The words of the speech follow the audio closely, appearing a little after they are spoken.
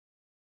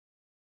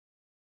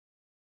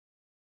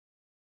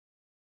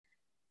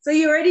So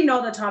you already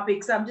know the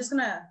topic, so I'm just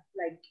gonna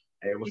like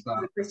Hey, what's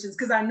up? the questions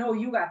because I know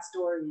you got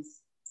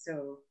stories.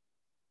 So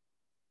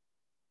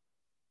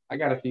I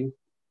got a few.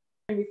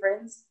 can we be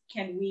friends?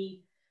 Can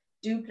we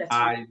do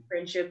platonic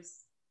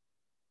friendships?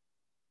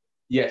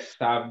 Yes,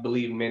 I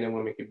believe men and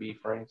women can be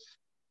friends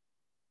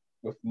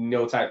with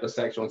no type of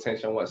sexual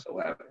intention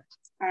whatsoever.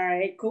 All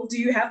right, cool. Do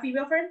you have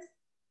female friends?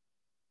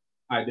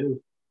 I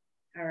do.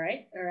 All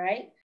right, all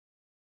right.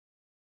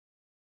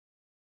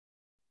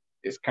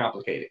 It's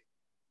complicated.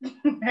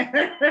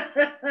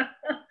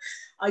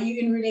 Are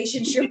you in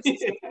relationships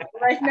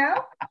right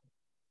now?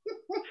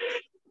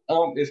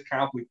 It's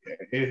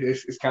complicated.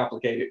 It's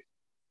complicated.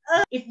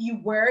 If you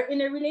were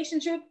in a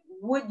relationship,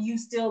 would you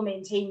still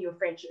maintain your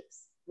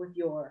friendships with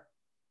your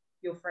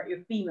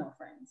female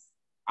friends?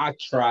 I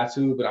try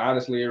to, but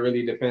honestly, it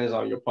really depends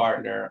on your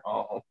partner.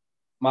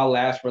 My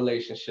last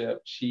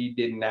relationship, she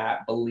did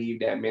not believe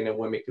that men and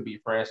women could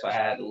be friends, so I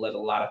had to let a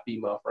lot of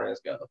female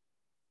friends go.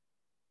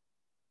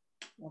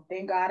 Well,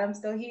 thank God I'm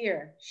still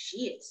here.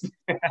 Shit.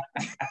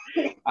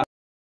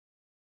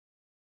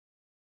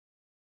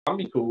 I'll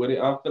be cool with it.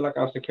 I feel like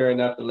I'm secure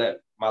enough to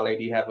let my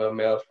lady have a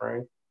male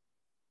friend.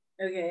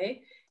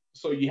 Okay.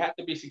 So you have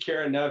to be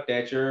secure enough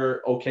that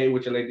you're okay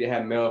with your lady to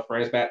have male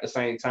friends, but at the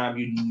same time,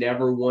 you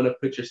never want to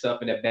put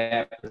yourself in a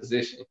bad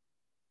position.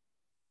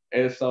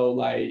 And so,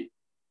 like,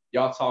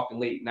 y'all talking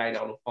late night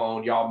on the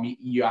phone, y'all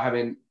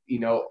having,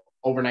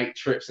 overnight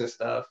trips and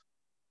stuff.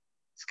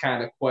 It's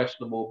kind of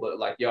questionable, but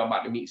like, y'all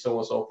about to meet so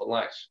and so for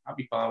lunch. I'll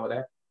be fine with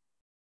that.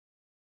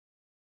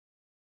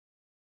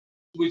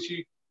 With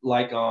you,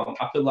 like,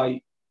 I feel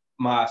like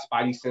my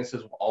spidey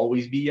senses will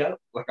always be up.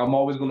 Like, I'm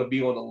always going to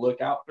be on the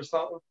lookout for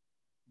something,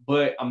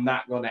 but I'm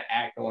not going to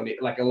act on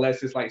it. Like,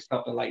 unless it's like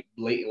something like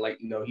blatant, like,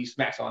 he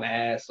smacks on the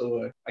ass,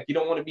 or like, you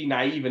don't want to be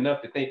naive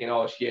enough to thinking,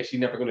 oh, yeah, she's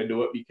never going to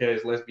do it,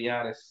 because let's be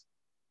honest,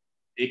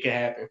 it can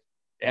happen.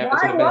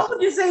 Why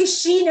would you say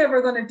she never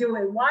gonna do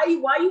it? Why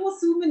you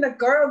assuming the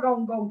girl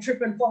gonna go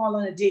trip and fall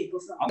on a dick or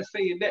something? I'm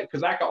saying that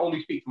because I can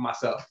only speak for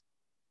myself.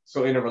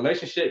 So in a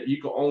relationship, you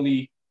can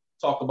only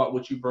talk about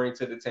what you bring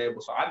to the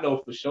table. So I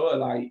know for sure,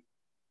 like,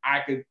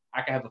 I could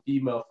have a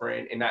female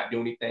friend and not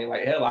do anything.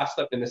 Like, hell, I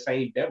slept in the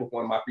same bed with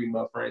one of my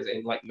female friends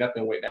and like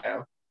nothing went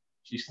down.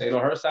 She stayed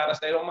on her side, I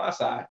stayed on my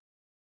side.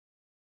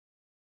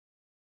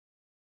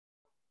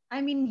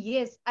 I mean,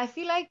 yes, I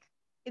feel like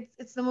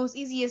it's the most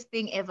easiest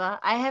thing ever.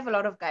 I have a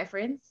lot of guy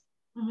friends,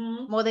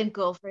 more than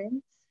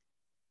girlfriends.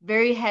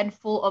 Very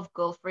handful of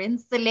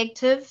girlfriends,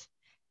 selective,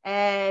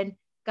 and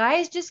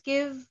guys just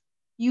give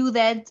you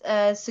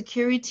that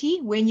security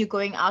when you're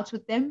going out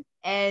with them,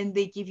 and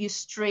they give you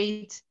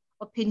straight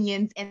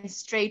opinions and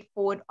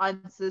straightforward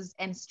answers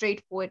and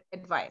straightforward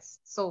advice.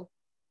 So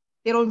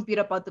they don't beat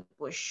about the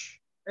bush.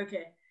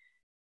 Okay.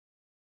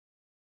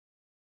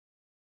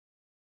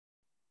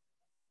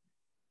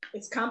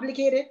 It's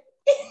complicated.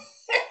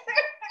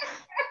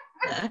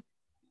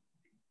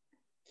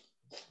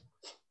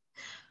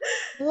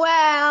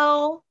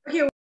 Well,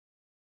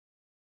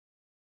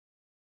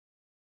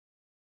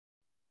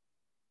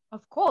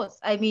 of course.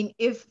 I mean,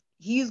 if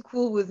he's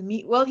cool with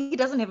me, well, he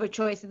doesn't have a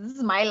choice. This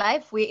is my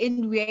life. We're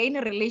in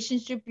a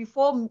relationship.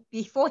 Before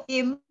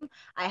him,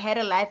 I had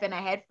a life and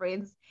I had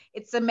friends.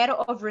 It's a matter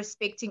of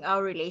respecting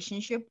our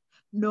relationship.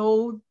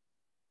 No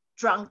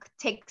drunk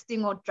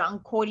texting or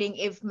drunk calling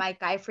if my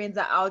guy friends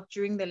are out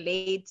during the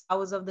late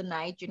hours of the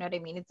night. You know what I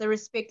mean? It's a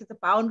respect, it's a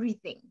boundary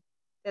thing.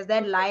 There's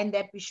that line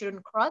that we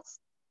shouldn't cross.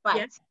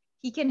 But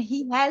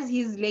he has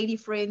his lady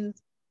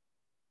friends.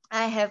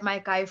 I have my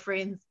guy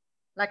friends.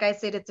 Like I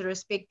said, it's a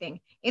respect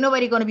thing. Ain't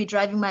nobody gonna be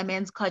driving my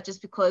man's car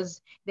just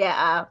because they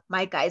are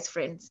my guy's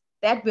friends.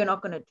 That we're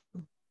not gonna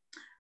do.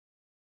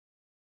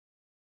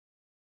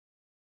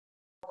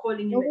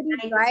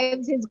 Nobody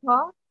drives his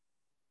car.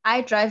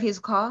 I drive his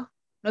car.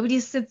 Nobody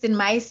sits in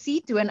my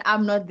seat when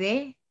I'm not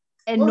there,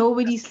 and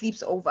nobody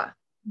sleeps over.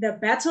 The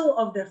battle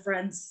of the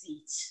front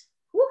seat.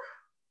 Whew.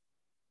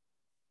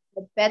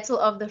 The battle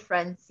of the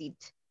front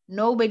seat.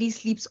 Nobody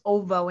sleeps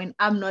over when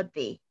I'm not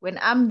there. When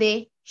I'm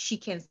there, she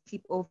can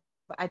sleep over.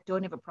 I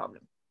don't have a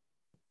problem.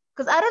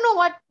 Because I don't know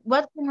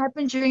what can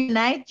happen during the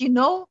night,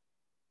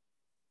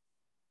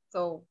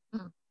 So,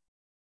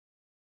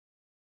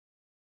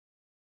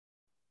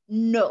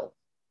 no.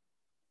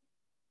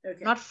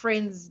 Okay. Not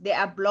friends. They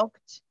are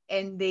blocked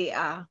and they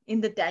are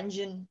in the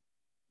dungeon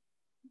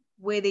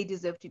where they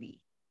deserve to be.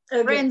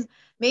 Okay. Friends,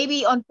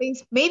 maybe on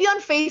Facebook,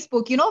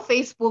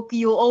 Facebook,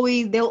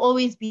 they'll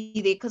always be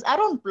there, because I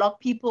don't block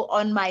people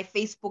on my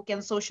Facebook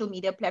and social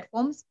media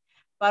platforms,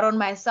 but on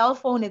my cell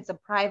phone, it's a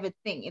private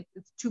thing.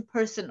 It's too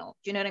personal.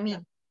 Do you know what I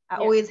mean? I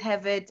always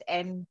have it,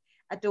 and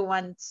I don't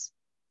want,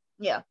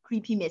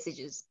 creepy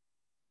messages.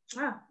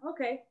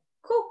 Okay,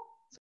 cool.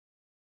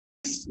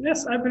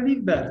 Yes, I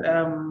believe that.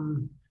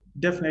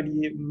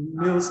 Definitely,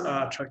 males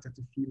are attracted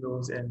to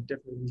females, and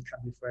definitely can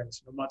be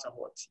friends no matter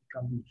what. You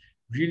can be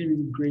really,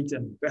 really great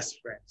and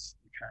best friends.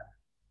 You can.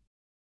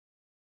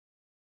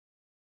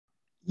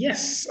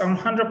 Yes, I'm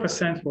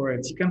 100% for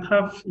it. You can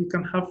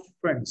have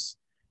friends.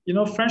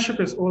 Friendship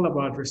is all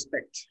about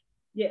respect.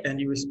 Yes.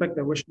 And you respect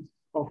the wishes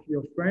of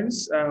your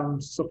friends,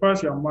 so far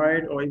as you're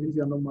married, or even if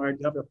you're not married,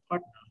 you have a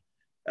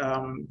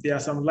partner, there are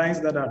some lines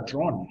that are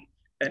drawn.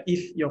 And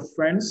if your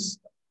friends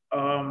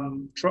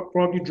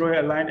probably draw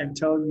a line and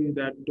tell you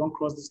that don't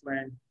cross this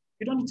line,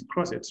 you don't need to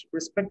cross it.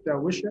 Respect their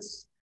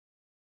wishes.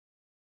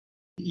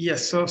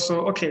 Yes,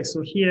 okay,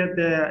 so here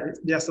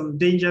there are some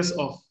dangers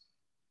of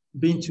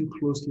being too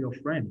close to your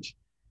friend.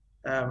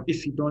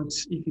 If you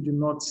do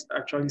not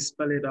actually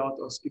spell it out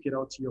or speak it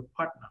out to your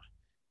partner,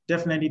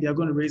 definitely they're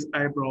going to raise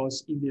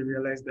eyebrows if they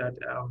realize that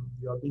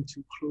you are being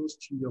too close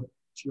to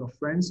your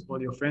friends, or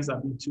your friends are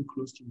being too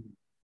close to you.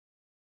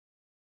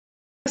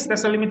 Yes,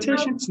 there's a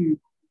limitation to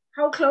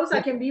how close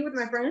I can be with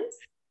my friends.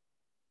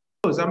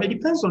 It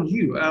depends on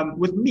you.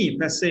 With me,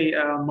 let's say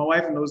my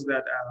wife knows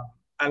that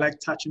I like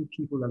touching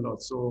people a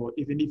lot. So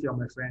even if you're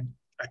my friend,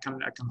 I can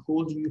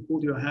hold you,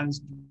 hold your hands,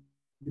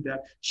 do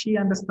that. She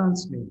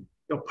understands me.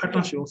 Your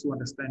partner should also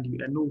understand you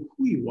and know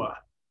who you are.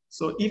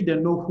 So if they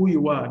know who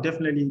you are,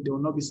 definitely they will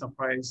not be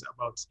surprised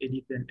about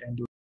anything. And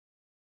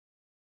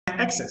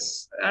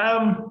exes.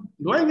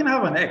 Do I even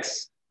have an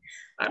ex?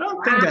 I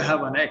don't think I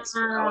have an ex.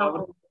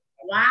 Wow.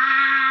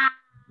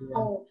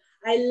 Yeah.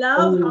 I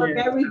love how yeah.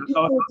 married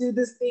people do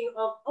this thing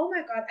of, oh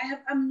my God, I have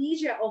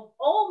amnesia of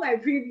all my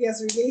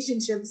previous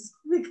relationships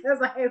because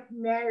I am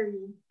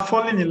married. I've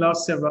fallen in love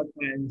several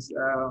times,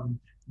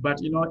 but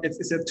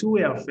it's a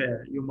two-way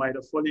affair. You might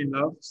have fallen in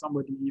love.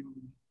 Somebody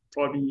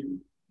probably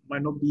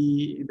might not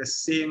be in the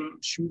same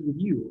shoes with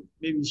you.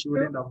 Maybe she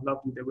wouldn't have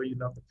loved you the way you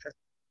love the person.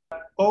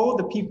 All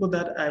the people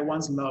that I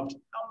once loved,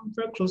 I'm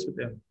very close with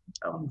them.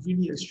 I'm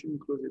really extremely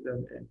close with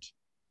them, and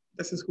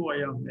this is who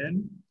I am,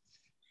 man.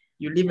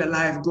 You live a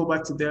life, go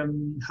back to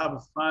them,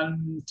 have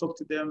fun, talk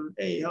to them.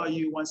 Hey, how are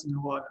you? Once in a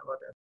while about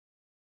that.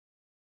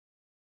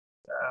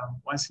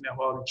 Once in a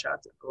while we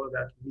chat and all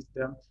that, meet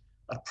them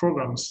at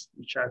programs,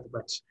 we chat.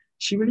 But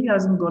she really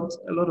hasn't got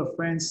a lot of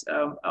friends.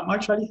 I'm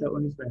actually her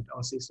only friend,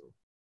 I'll say so.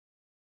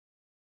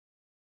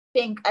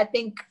 I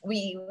think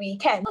we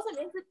can. It also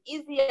makes it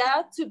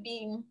easier to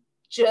be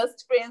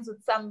just friends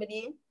with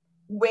somebody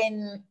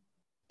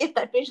if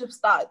that friendship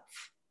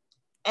starts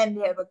and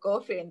they have a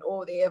girlfriend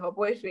or they have a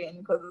boyfriend,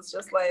 because it's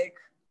just like,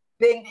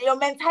 then your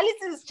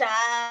mentality is just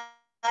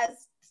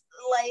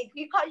like,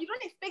 you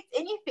don't expect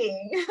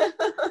anything.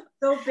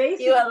 So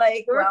basically, you are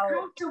like, you're wow,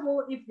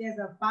 comfortable if there's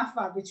a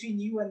buffer between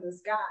you and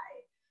this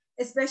guy,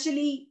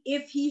 especially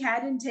if he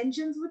had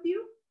intentions with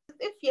you.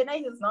 If he's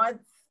not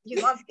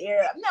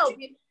there, no,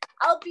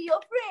 I'll be your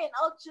friend.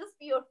 I'll just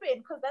be your friend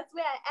because that's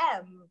where I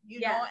am,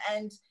 you know.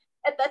 And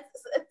at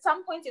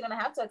some point you're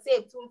gonna have to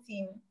accept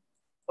team.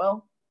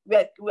 Well,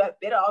 we're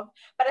better off,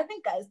 but I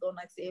think guys don't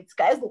accept.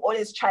 Guys will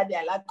always try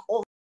their luck.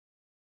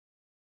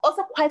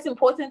 Also, quite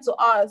important to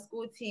ask,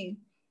 Uti,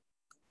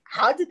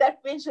 how did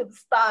that friendship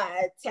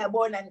start? So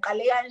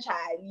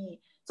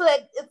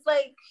like, it's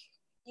like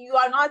you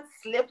are not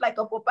left like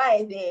a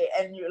Popeye there,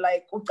 and you're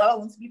like,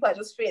 people are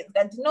just friends.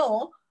 And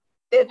no,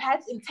 they've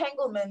had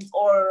entanglements,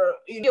 or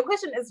your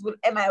question is,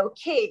 am I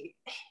okay?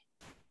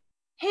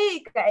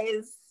 Hey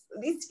guys,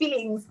 these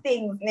feelings,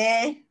 things,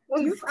 nah.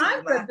 You've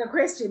answered the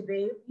question,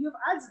 babe. You've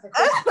answered the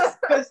question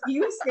because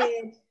you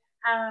said,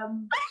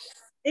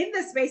 in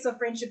the space of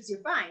friendships,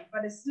 you're fine.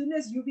 But as soon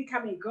as you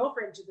become a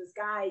girlfriend to this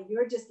guy,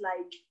 you're just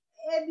like,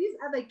 these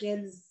other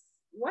girls,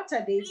 what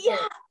are they for?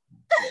 Yeah.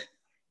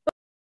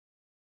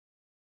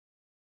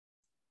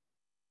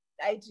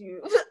 I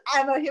do.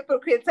 I'm a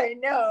hypocrite, I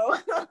know.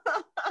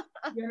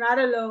 You're not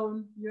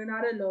alone. You're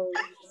not alone.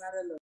 You're not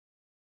alone.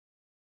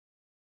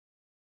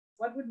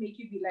 What would make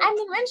you be like? I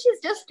mean, when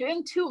she's just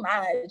doing too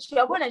much,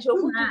 going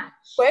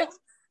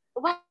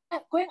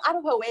out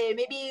of her way,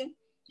 maybe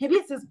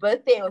it's his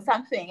birthday or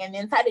something, and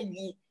then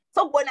suddenly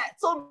so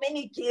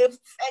many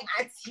gifts and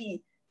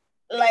actually,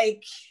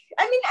 like,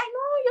 I mean, I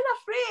know you're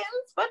not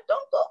friends, but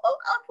don't go all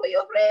out for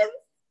your friends.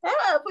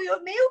 For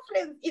your male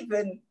friends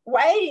even.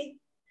 Why?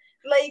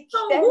 Like,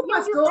 so who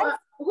must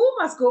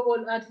go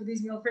all out for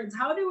these male friends?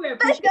 How do we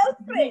appreciate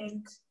that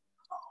girlfriend?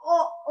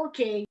 Oh,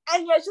 okay.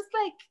 And you're just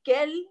like,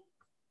 girl,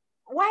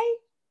 why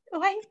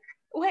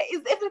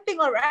is everything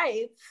all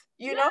right?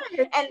 You know?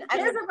 And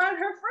cares about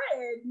her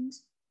friend.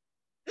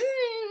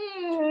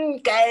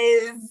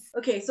 Guys.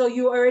 Okay, so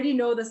you already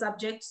know the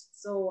subject,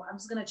 so I'm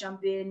just gonna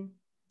jump in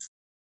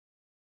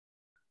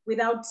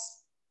without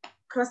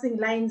crossing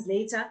lines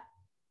later.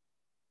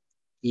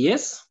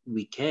 Yes,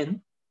 we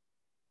can.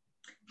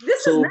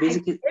 This is nice.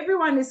 Basically,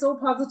 everyone is so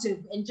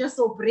positive and just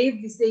so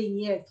bravely saying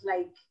yes,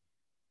 like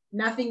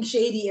nothing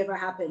shady ever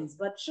happens.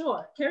 But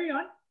sure, carry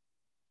on.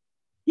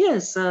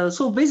 Yes,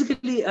 so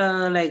basically,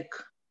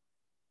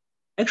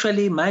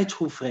 actually, my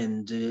true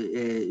friend,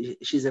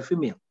 she's a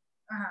female.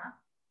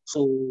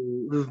 So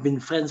we've been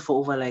friends for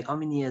over like how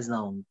many years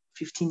now?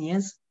 15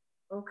 years.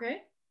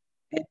 Okay.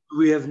 And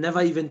we have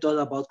never even thought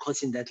about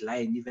crossing that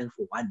line, even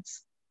for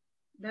once.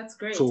 That's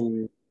great.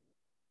 So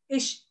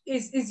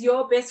is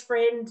your best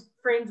friend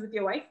friends with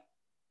your wife?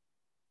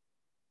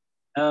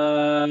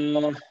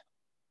 No.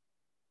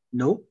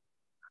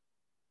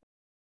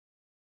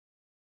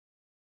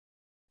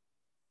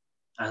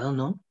 I don't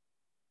know.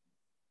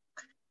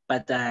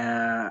 But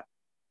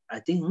I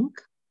think.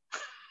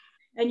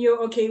 And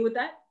you're okay with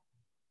that?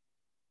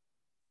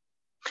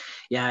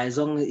 Yeah, as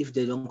long as if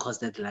they don't cross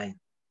that line.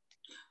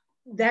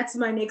 That's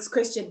my next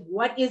question.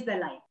 What is the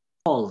line?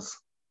 Calls.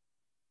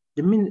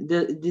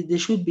 There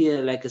should be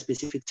a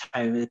specific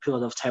time, a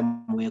period of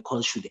time where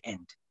calls should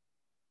end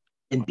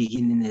and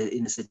begin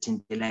in a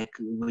certain day. Like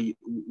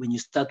when you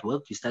start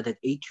work, you start at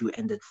 8, you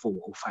end at 4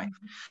 or 5.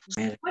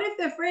 What if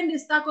the friend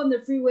is stuck on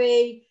the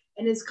freeway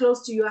and is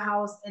close to your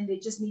house and they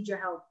just need your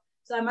help?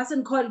 So I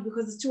mustn't call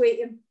because it's 2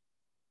 a.m.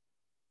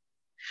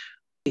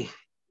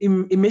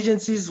 In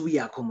emergencies, we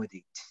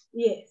accommodate.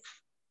 Yes.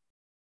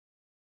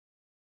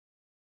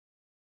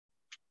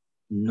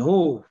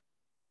 No.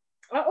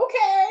 Oh,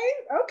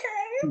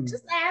 okay.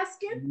 Just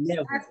asking.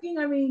 Never. Just asking.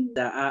 I mean,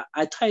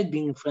 I tried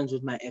being friends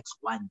with my ex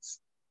once.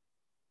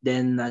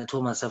 Then I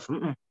told myself,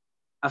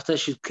 after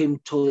she came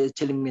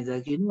telling me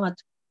that, you know what,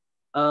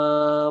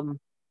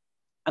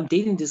 I'm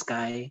dating this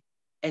guy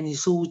and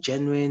he's so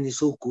genuine, he's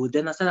so good.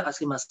 Then I started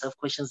asking myself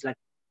questions like,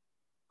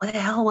 what the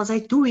hell was I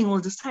doing all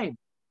this time?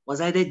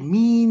 Was I that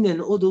mean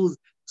and all those?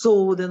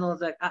 So then I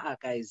was like,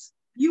 guys.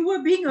 You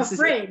were being a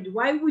friend.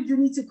 Why would you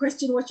need to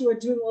question what you were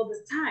doing all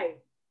this time?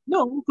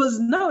 No, because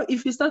now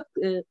if you start,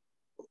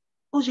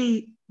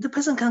 OJ, the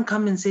person can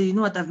come and say, you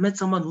know what, I've met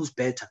someone who's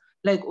better.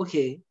 Like,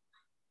 okay.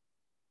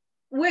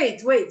 Wait.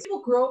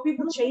 People grow,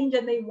 people change,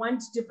 and they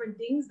want different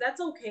things. That's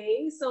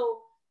okay.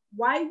 So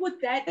why would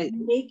that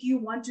make you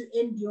want to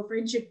end your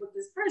friendship with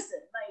this person?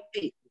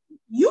 Like,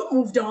 you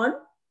moved on.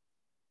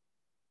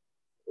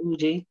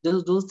 OJ,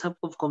 those type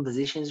of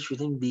conversations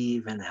shouldn't be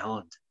even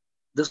held.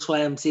 That's why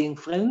I'm saying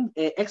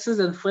exes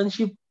and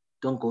friendship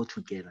don't go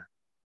together.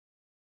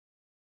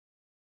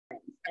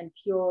 And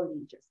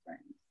purely just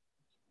friends.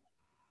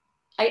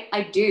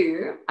 I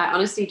do. I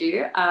honestly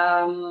do.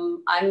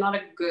 I'm not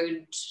a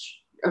good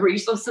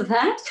resource of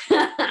that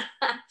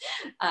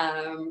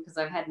because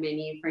I've had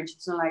many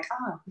friendships who are like,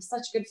 we're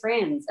such good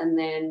friends, and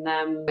then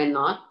we're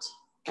not.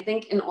 I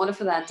think in order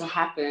for that to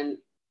happen,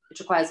 it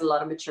requires a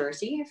lot of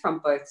maturity from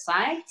both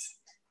sides.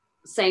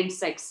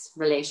 Same-sex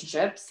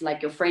relationships,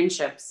 like your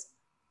friendships,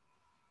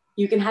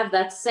 you can have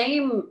that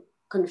same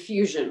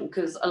confusion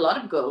because a lot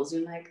of girls,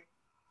 you're like,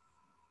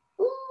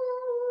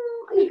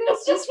 are you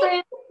guys just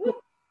friends?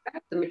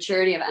 The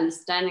maturity of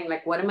understanding,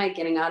 like, what am I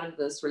getting out of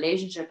this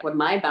relationship? What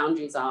my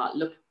boundaries are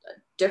look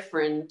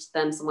different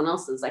than someone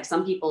else's. Like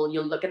some people,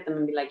 you'll look at them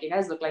and be like, you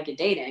guys look like you're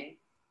dating.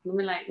 And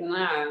be like,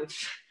 no,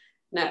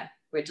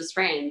 we're just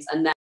friends.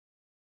 And that,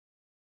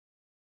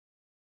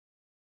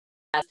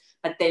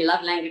 but their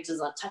love languages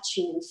are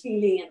touching and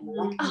feeling, and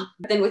they're like,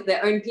 But then with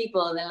their own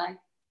people, they're like,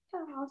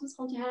 I'll just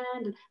hold your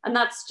hand, and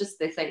that's just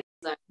their thing.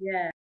 So,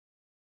 yeah.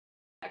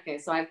 Okay,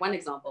 so I have one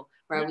example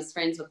where I was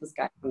friends with this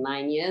guy for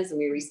 9 years, and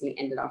we recently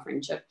ended our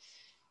friendship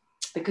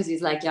because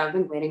he's like, I've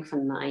been waiting for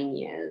 9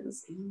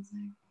 years. And I was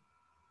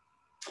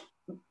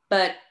like,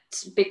 but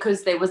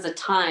because there was a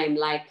time,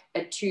 like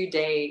a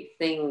 2-day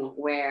thing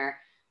where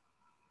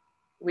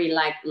we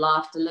like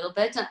laughed a little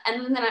bit,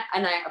 and then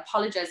I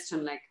apologized to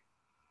him like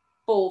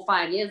 4 or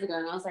 5 years ago,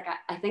 and I was like,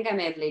 I think I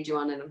may have led you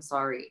on, and I'm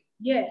sorry.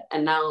 Yeah.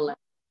 And now, like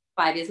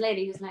 5 years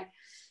later, he's like,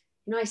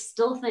 I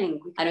still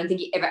think, I don't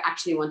think he ever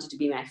actually wanted to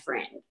be my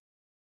friend.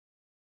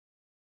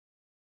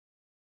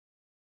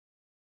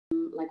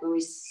 Like when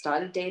we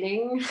started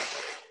dating,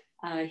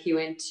 he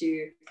went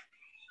to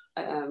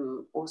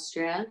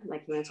Austria,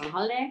 like he went on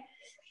holiday,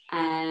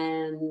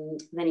 and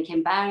then he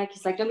came back.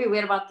 He's like, don't be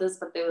weird about this,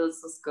 but there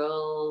was this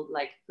girl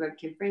like who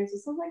became friends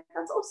with. So I was like,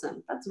 that's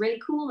awesome, that's really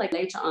cool. Like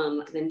later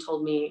on, then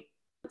told me,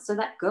 so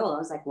that girl, I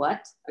was like,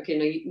 what?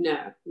 Okay,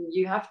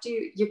 you have to,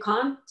 you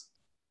can't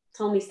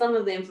tell me some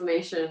of the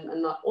information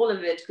and not all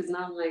of it, because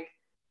now I'm like,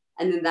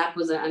 and then that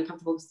was an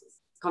uncomfortable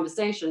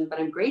conversation, but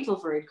I'm grateful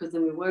for it because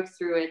then we worked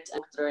through it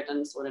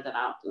and sorted it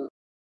out.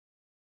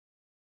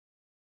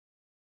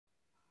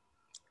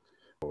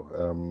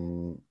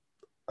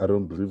 I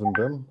don't believe in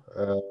them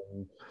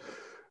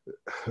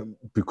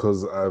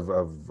because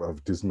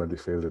I've dismally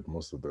failed at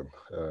most of them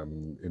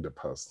in the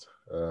past.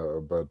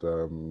 But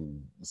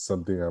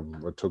something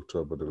I talked to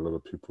about a lot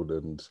of people,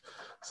 and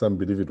some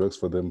believe it works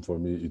for them. For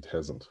me, it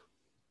hasn't.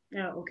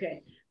 Oh,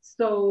 okay.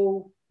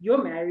 So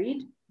you're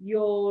married.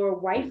 Your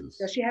wife, Yes.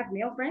 Does she have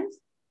male friends?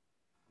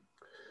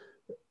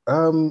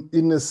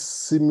 In a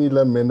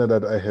similar manner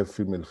that I have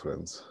female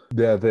friends.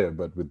 They are there,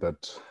 but with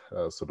that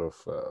sort of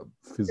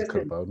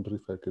physical boundary,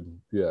 if I can,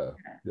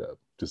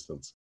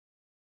 distance.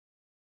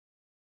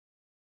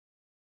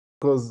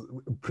 Because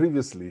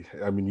previously,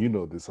 I mean, you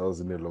know this, I was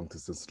in a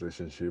long-distance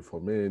relationship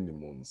for many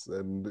months,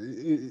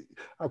 and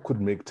I could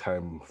make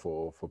time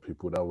for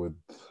people. Now with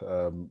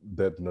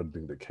that not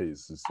being the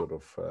case, it's sort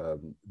of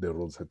the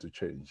roles had to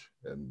change.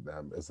 And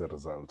as a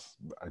result,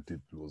 I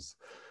did lose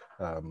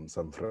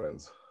some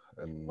friends.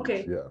 And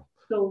okay. Yeah.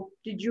 So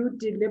did you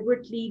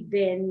deliberately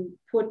then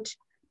put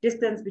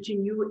distance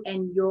between you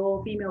and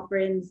your female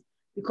friends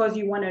because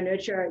you want to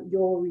nurture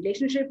your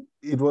relationship?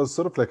 It was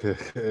sort of like a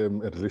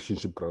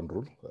relationship ground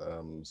rule,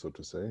 so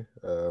to say.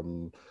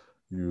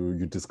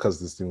 you discuss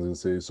these things and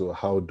say, so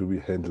how do we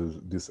handle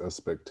this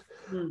aspect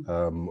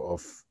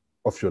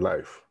of your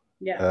life?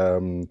 Yeah.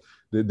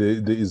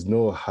 There is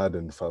no hard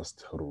and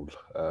fast rule,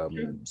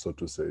 so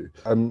to say.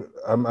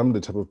 I'm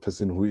the type of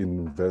person who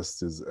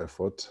invests his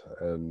effort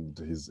and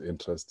his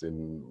interest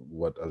in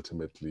what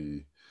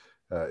ultimately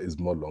is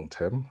more long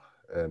term.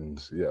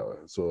 And yeah,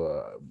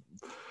 so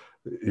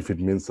if it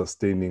means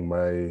sustaining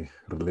my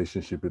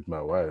relationship with my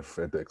wife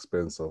at the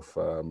expense of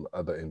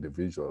other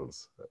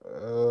individuals,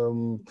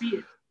 I'm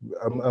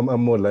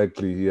more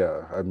likely,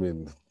 yeah. I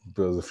mean,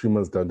 because a few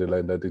months down the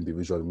line, that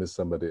individual meets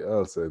somebody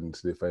else and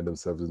they find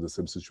themselves in the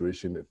same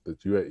situation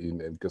that you are in,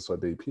 and guess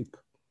what? They peak.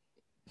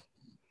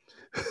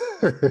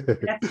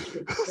 That's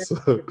true.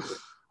 So,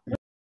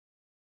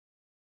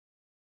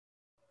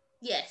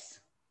 Yes,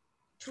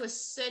 to a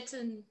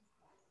certain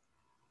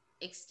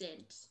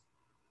extent.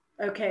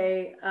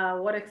 Okay,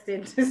 what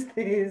extent is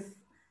this?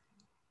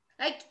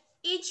 Like,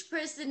 each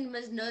person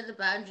must know the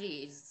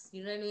boundaries,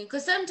 you know what I mean?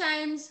 Because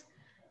sometimes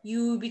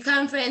you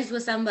become friends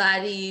with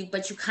somebody,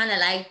 but you kind of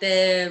like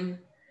them,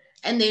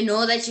 and they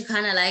know that you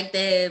kind of like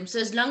them. So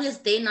as long as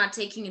they're not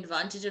taking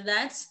advantage of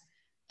that,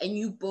 and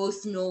you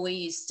both know where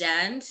you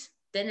stand,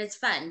 then it's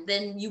fun.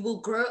 Then you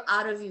will grow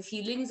out of your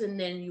feelings, and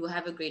then you will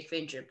have a great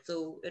friendship.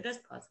 So it is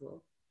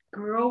possible.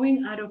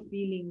 Growing out of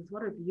feelings.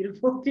 What a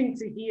beautiful thing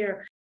to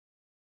hear.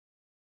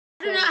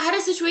 I don't know. I had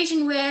a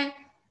situation where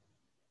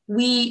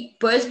we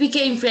both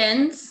became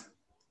friends,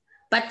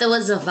 but there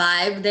was a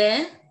vibe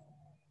there.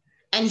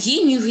 And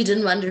he knew he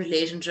didn't want a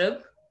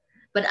relationship,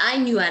 but I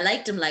knew I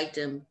liked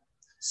him.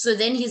 So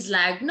then he's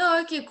like,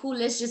 no, okay, cool.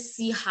 Let's just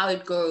see how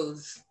it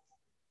goes.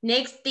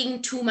 Next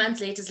thing, 2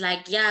 months later, is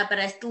like, yeah, but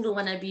I still don't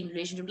want to be in a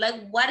relationship.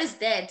 Like, what is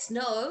that?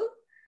 No.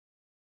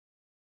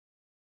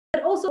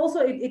 But also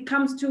it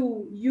comes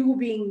to you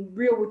being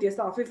real with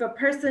yourself. If a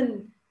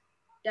person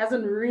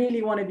doesn't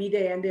really want to be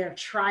there and they're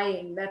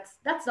trying,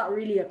 that's not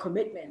really a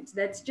commitment.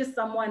 That's just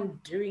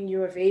someone doing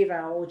you a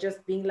favor or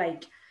just being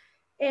like,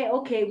 hey,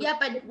 okay. Yeah,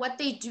 but what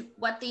they do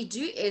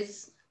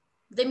is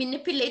they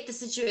manipulate the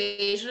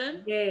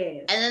situation.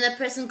 Yes. And then the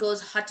person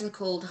goes hot and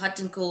cold, hot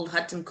and cold,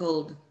 hot and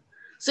cold.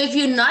 So if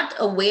you're not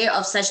aware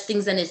of such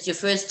things and it's your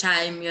first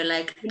time, you're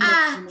like,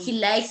 he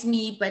likes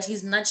me, but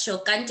he's not sure.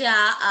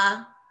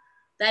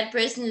 That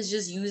person is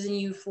just using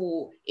you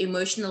for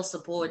emotional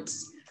support,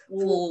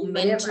 for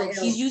mental.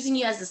 He's using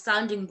you as a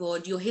sounding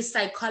board. You're his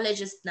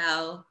psychologist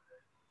now.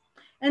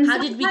 And how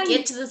did we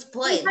get to this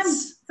point?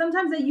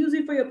 Sometimes they use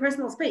it for your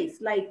personal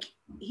space. Like,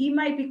 he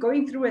might be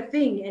going through a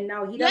thing and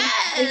now he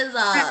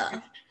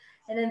doesn't.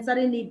 And then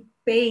suddenly,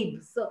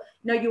 babe. So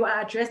now you are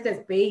addressed as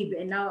babe,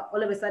 and now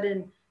all of a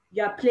sudden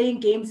you're playing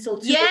games till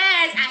 2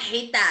 Yes, I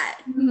hate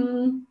that.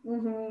 2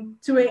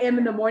 a.m.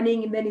 in the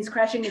morning, and then he's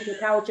crashing at your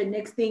couch, and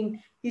next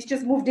thing he's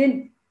just moved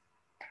in.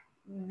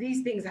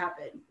 These things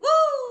happen. Woo,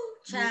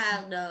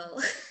 child, no.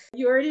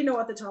 You already know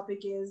what the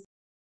topic is.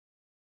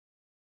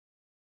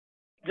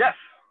 Yes,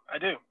 I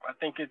do. I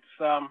think it's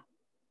I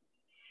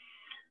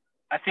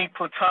think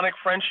platonic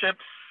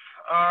friendships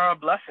are a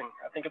blessing.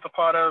 I think it's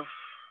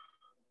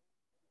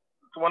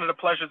one of the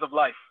pleasures of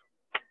life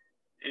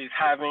is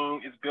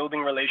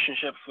building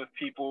relationships with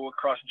people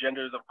across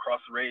genders,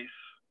 across race,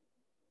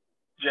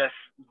 just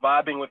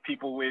vibing with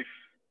people with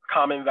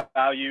common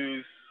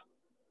values.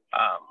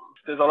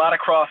 There's a lot of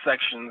cross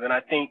sections, and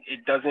I think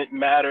it doesn't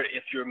matter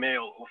if you're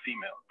male or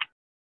female.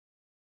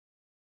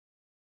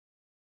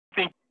 I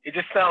think it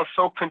just sounds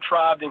so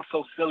contrived and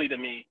so silly to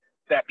me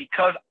that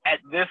because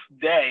at this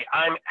day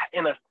I'm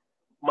in a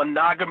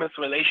monogamous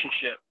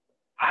relationship,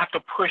 I have to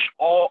push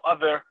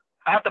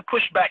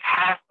back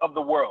half of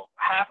the world,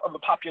 half of the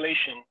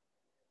population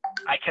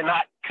I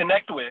cannot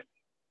connect with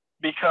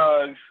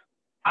because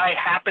I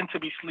happen to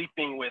be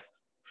sleeping with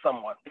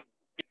someone.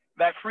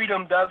 That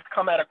freedom does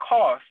come at a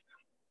cost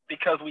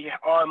because we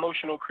are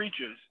emotional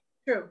creatures.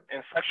 True.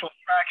 And sexual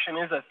attraction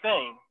is a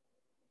thing.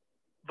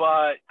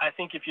 But I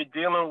think if you're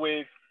dealing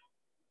with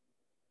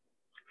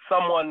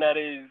someone that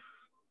is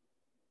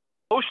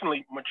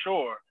emotionally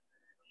mature,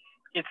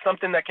 it's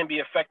something that can be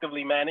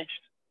effectively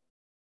managed.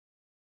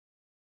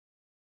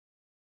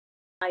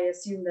 I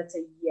assume that's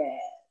a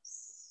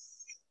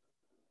yes.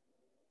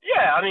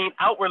 Yeah, I mean,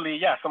 outwardly,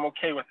 yes, I'm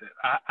okay with it.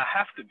 I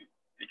have to be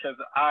because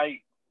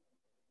I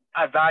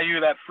value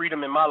that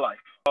freedom in my life.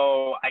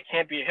 So I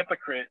can't be a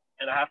hypocrite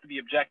and I have to be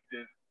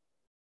objective.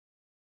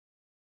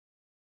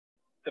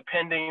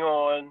 Depending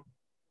on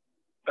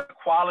the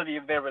quality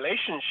of their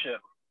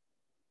relationship,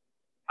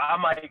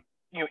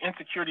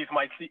 insecurities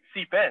might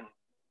seep in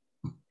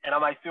and I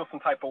might feel some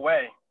type of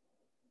way.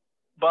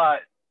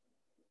 But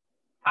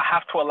I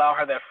have to allow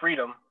her that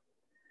freedom.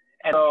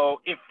 And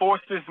so it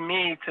forces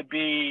me to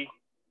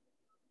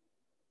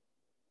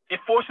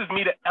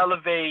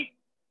elevate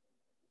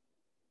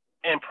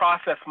and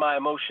process my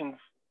emotions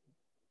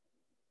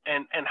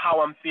and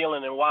how I'm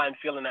feeling and why I'm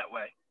feeling that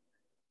way.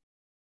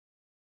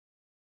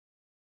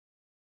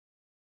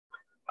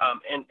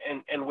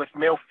 And with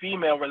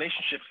male-female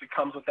relationships, it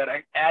comes with that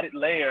added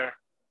layer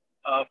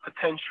of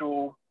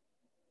potential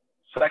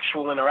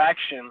sexual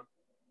interaction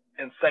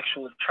and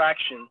sexual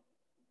attraction,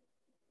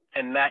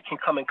 and that can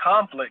come in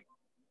conflict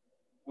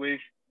with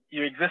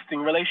your existing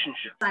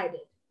relationship.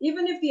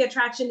 Even if the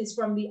attraction is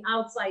from the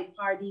outside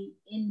party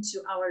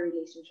into our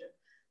relationship,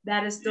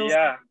 that is still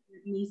Yeah. something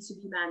that needs to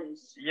be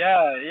managed.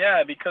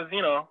 Yeah, because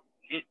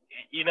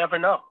you never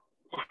know.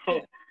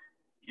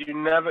 you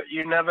never.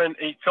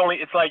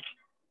 It's like,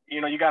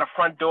 you got a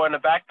front door and a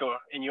back door,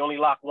 and you only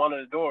lock one of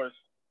the doors.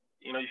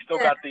 You still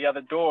got the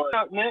other door.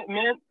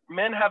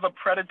 Men have a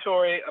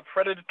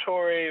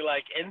predatory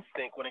like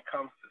instinct when it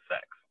comes to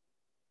sex.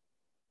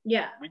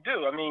 Yeah. We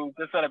do. I mean,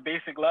 just at a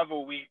basic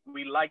level, we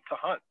like to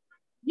hunt.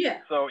 Yeah.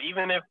 So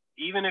even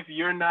if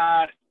you're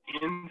not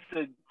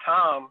into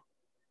Tom,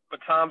 but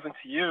Tom's into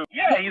you,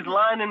 yeah, he's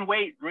lying in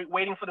wait,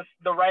 waiting for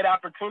the right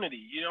opportunity.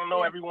 You don't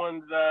know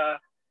everyone's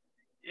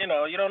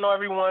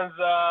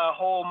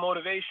whole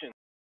motivation.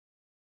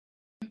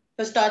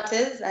 For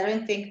starters, I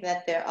don't think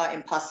that they are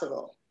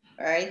impossible,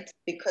 right?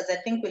 Because I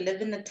think we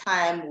live in a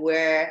time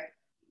where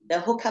the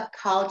hookup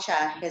culture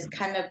has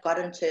kind of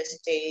gotten to a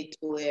state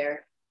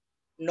where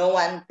no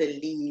one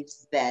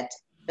believes that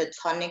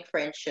platonic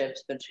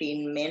friendships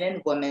between men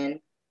and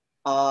women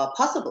are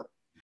possible.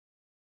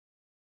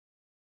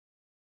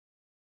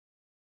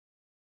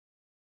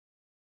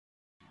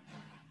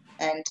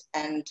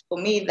 And for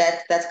me,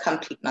 that's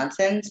complete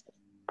nonsense.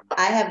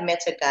 I have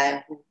met a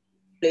guy who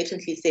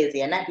blatantly says,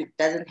 yeah, he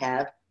doesn't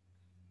have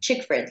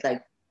chick friends,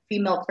 like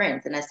female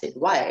friends. And I said,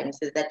 why? And he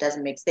says that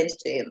doesn't make sense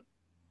to him.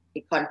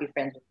 He can't be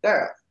friends with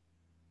girls.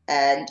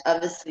 And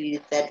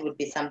obviously that would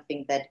be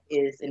something that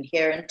is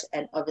inherent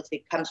and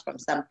obviously comes from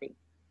something,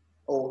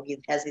 or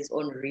he has his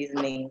own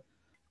reasoning.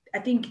 I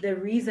think the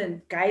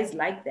reason guys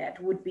like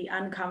that would be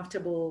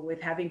uncomfortable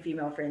with having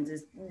female friends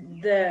is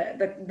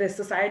the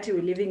society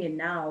we're living in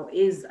now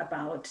is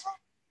about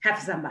have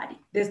somebody.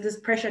 There's this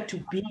pressure to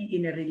be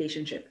in a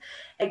relationship.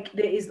 Like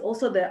there is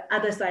also the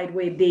other side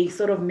where they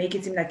sort of make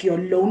it seem like you're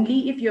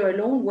lonely if you're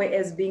alone,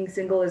 whereas being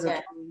single is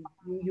okay.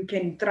 You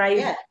can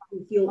thrive,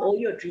 fulfill all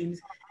your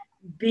dreams,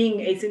 being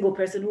a single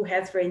person who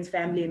has friends,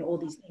 family, and all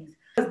these things.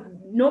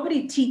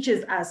 Nobody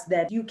teaches us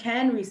that you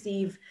can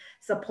receive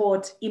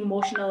support,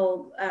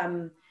 emotional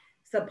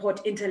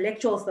support,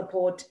 intellectual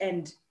support,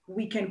 and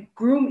we can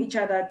groom each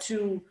other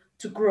to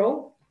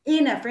grow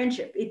in a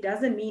friendship. It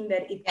doesn't mean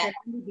that it can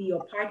only be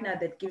your partner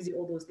that gives you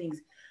all those things.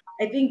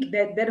 I think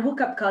that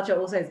hookup culture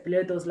also has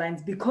blurred those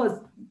lines because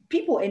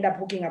people end up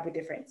hooking up with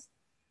their friends.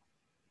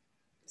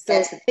 So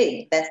that's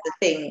the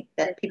thing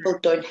that people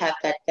don't have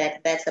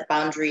that's a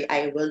boundary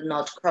I will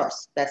not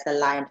cross. That's a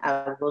line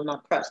I will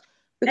not cross.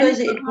 Because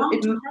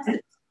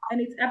and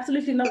it's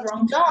absolutely not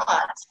wrong.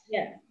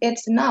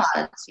 It's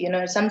not.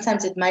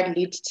 Sometimes it might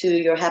lead to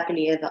your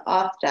happily ever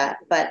after,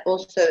 but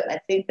also I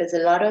think there's a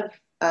lot of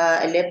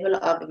a level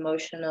of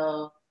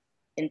emotional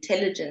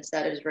intelligence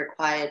that is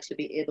required to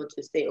be able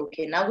to say,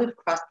 okay, now we've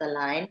crossed the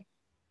line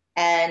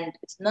and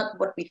it's not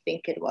what we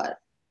think it was.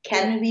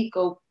 Can we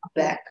go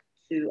back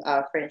to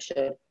our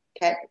friendship?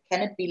 Can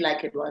it be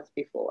like it was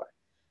before?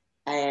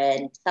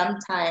 And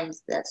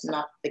sometimes that's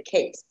not the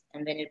case,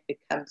 and then it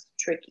becomes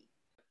tricky.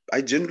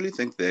 I generally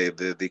think they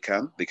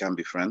can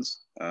be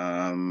friends.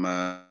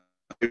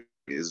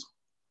 Is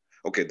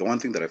okay. The one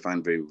thing that I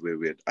find very, very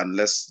weird,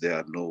 unless there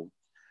are no,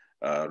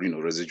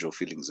 residual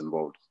feelings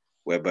involved,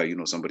 whereby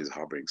somebody's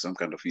harboring some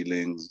kind of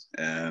feelings,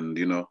 and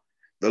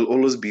there'll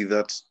always be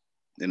that,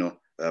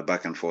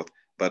 back and forth.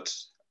 But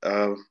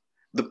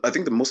I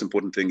think the most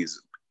important thing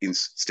is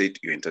state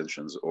your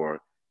intentions,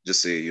 or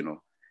just say,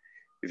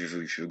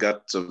 if you've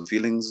got some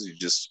feelings, you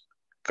just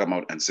come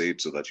out and say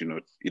it, so that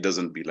it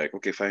doesn't be like,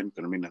 okay, fine,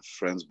 can remain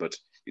friends, but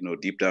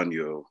deep down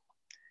you're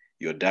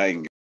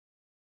dying.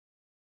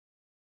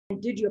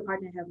 Did your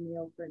partner have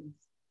male friends?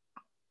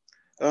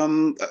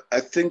 I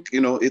think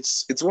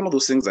it's one of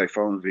those things I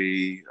found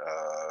very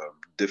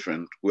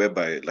different,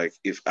 whereby like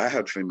if I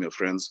had female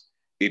friends,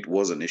 it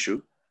was an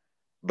issue,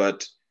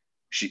 but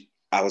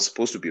I was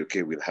supposed to be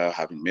okay with her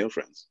having male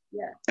friends.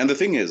 Yeah. And the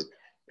thing is,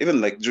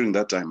 even like during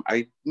that time,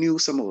 I knew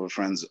some of her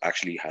friends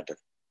actually had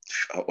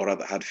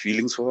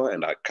feelings for her,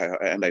 and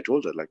I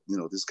told her, like,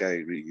 this guy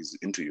really is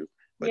into you,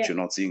 but you're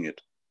not seeing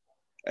it.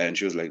 And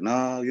she was like,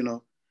 nah,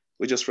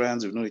 we're just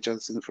friends. We've known each other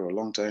for a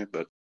long time,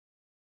 but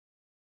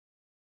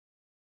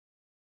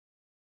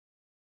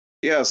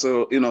yeah.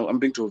 So I'm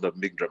being told I'm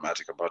being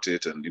dramatic about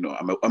it, and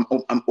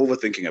I'm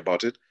overthinking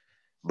about it.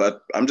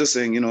 But I'm just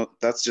saying,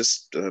 that's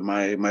just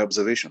my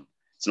observation.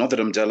 It's not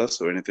that I'm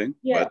jealous or anything,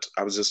 but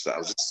I was just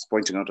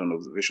pointing out an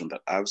observation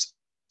that I've seen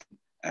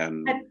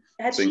and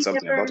saying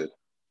something about it.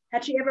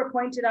 Had she ever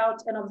pointed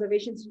out an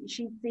observation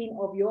she'd seen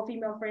of your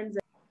female friends?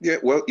 Yeah,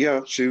 well,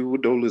 yeah, she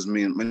would always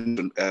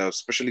mention,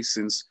 especially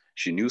since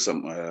she knew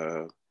some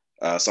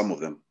of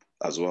them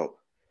as well.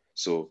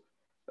 So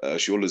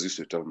she always used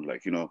to tell me,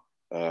 like,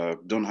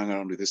 don't hang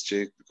around with this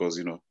chick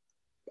because,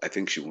 I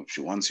think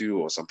she wants you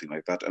or something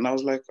like that. And I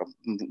was like,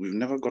 we've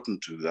never gotten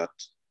to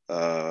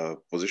that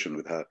position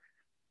with her.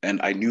 And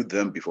I knew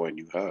them before I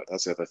knew her.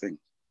 That's the other thing.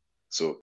 So